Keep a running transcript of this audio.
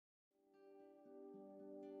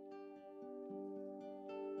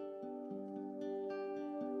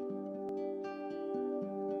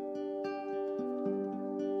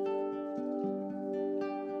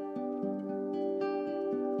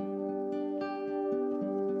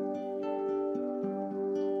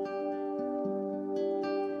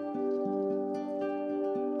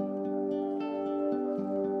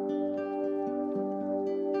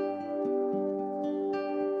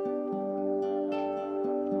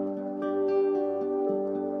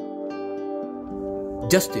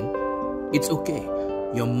Justin, it's okay.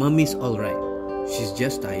 Your mummy's alright. She's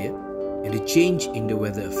just tired and the change in the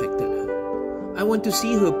weather affected her. I want to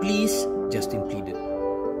see her, please, Justin pleaded.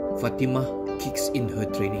 Fatima kicks in her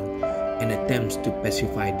training and attempts to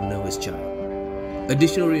pacify the nervous child.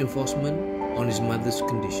 Additional reinforcement on his mother's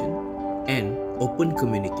condition and open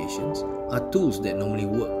communications are tools that normally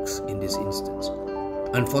works in this instance.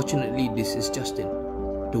 Unfortunately, this is Justin,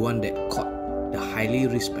 the one that caught the highly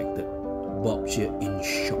respected Bobshire in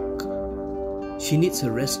shock. She needs a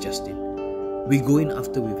rest, Justin. We go in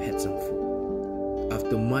after we've had some food.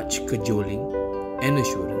 After much cajoling and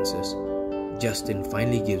assurances, Justin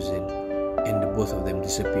finally gives in and the both of them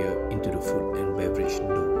disappear into the food and beverage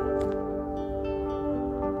door.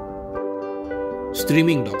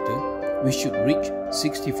 Streaming, doctor. We should reach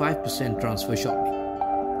 65% transfer shortly.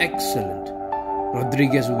 Excellent.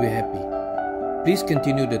 Rodriguez will be happy. Please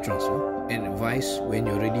continue the transfer and advise when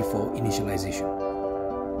you're ready for initialization.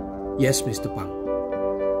 Yes, Mr. Pang.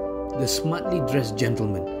 The smartly dressed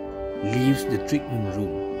gentleman leaves the treatment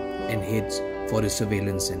room and heads for the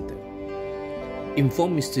surveillance center.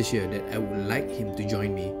 Inform Mr. Shear that I would like him to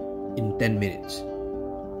join me in 10 minutes.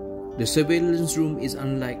 The surveillance room is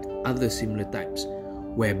unlike other similar types,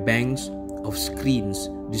 where banks of screens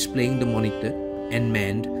displaying the monitor and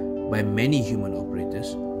manned by many human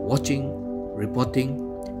operators, watching, reporting,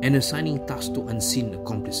 and assigning tasks to unseen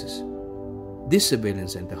accomplices. This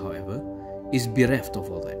surveillance center, however, is bereft of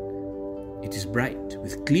all that. It is bright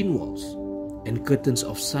with clean walls and curtains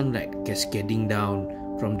of sunlight cascading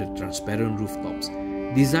down from the transparent rooftops,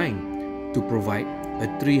 designed to provide a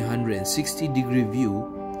 360-degree view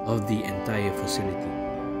of the entire facility.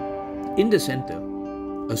 In the center,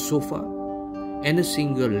 a sofa and a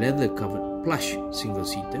single leather-covered plush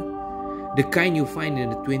single-seater, the kind you find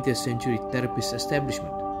in a 20th century therapist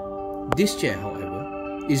establishment. This chair,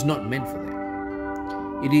 however, is not meant for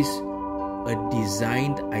that. It is a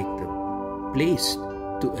designed item placed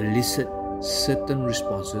to elicit certain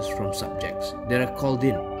responses from subjects that are called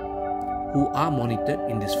in, who are monitored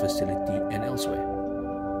in this facility and elsewhere.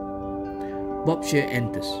 Bobshire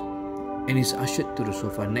enters and is ushered to the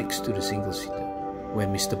sofa next to the single-seater, where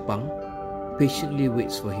Mr. Pang patiently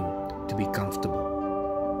waits for him to be comfortable.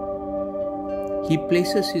 He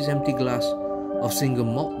places his empty glass of single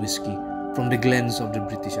malt whiskey from the glens of the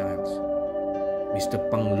British Isles. Mr.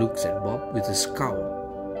 Pang looks at Bob with a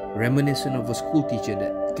scowl, reminiscent of a schoolteacher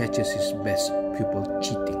that catches his best pupil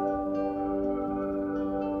cheating.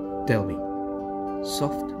 Tell me,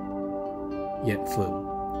 soft yet firm,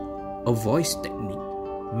 a voice technique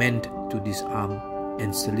meant to disarm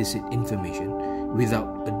and solicit information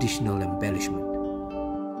without additional embellishment.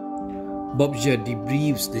 Bobshire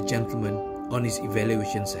debriefs the gentleman on his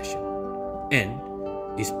evaluation session and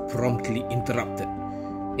is promptly interrupted.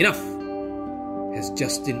 Enough! Has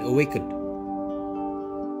Justin awakened?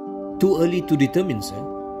 Too early to determine, sir.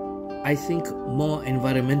 I think more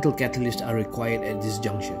environmental catalysts are required at this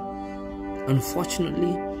juncture.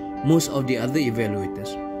 Unfortunately, most of the other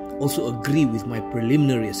evaluators also agree with my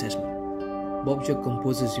preliminary assessment. Bobshire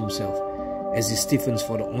composes himself as he stiffens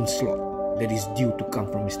for the onslaught that is due to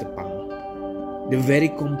come from Mr. Pang. The very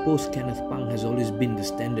composed Kenneth Pang has always been the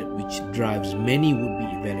standard which drives many would-be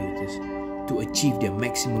evaluators to achieve their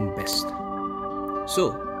maximum best.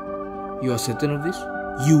 So, you are certain of this?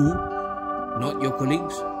 You, not your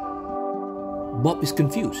colleagues? Bob is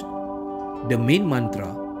confused. The main mantra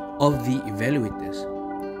of the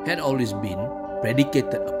evaluators had always been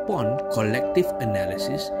predicated upon collective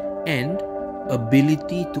analysis and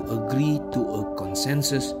ability to agree to a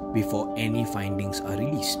consensus before any findings are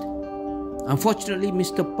released. Unfortunately,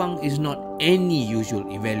 Mr. Pang is not any usual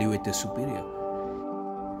evaluator superior.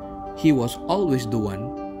 He was always the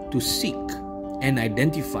one to seek and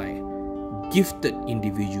identify gifted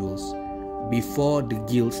individuals before the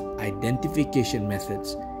guild's identification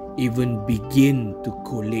methods even begin to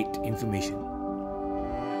collate information.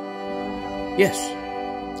 Yes,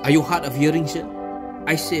 are you hard of hearing, sir?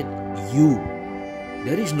 I said you.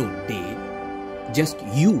 There is no they, just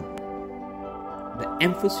you. The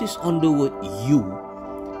emphasis on the word you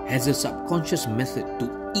has a subconscious method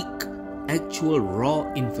to eke actual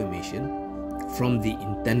raw information from the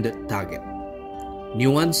intended target.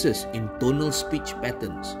 Nuances in tonal speech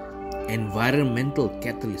patterns, environmental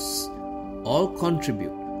catalysts all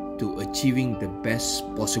contribute to achieving the best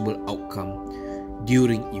possible outcome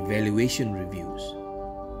during evaluation reviews.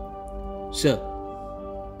 Sir,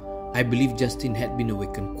 I believe Justin had been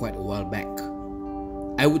awakened quite a while back.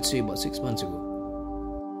 I would say about 6 months ago.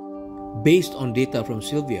 Based on data from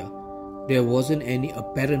Sylvia, there wasn't any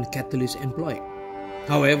apparent catalyst employed.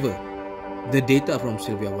 However, the data from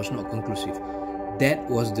Sylvia was not conclusive. That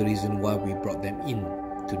was the reason why we brought them in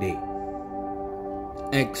today.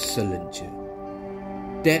 Excellent, Chair.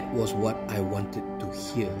 That was what I wanted to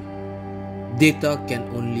hear. Data can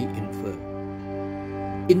only infer.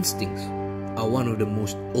 Instincts are one of the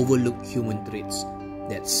most overlooked human traits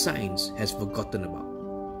that science has forgotten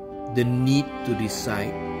about. The need to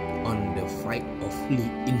decide on the fight or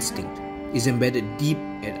flee instinct is embedded deep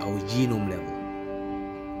at our genome level.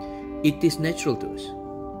 It is natural to us.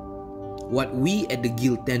 What we at the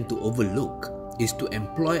Guild tend to overlook is to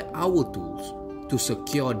employ our tools to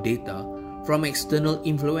secure data from external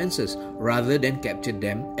influences rather than capture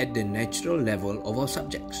them at the natural level of our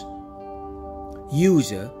subjects.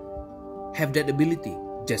 Users have that ability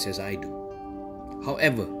just as I do.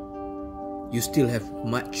 However, you still have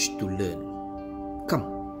much to learn. Come,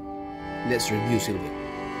 let's review, Sylvia.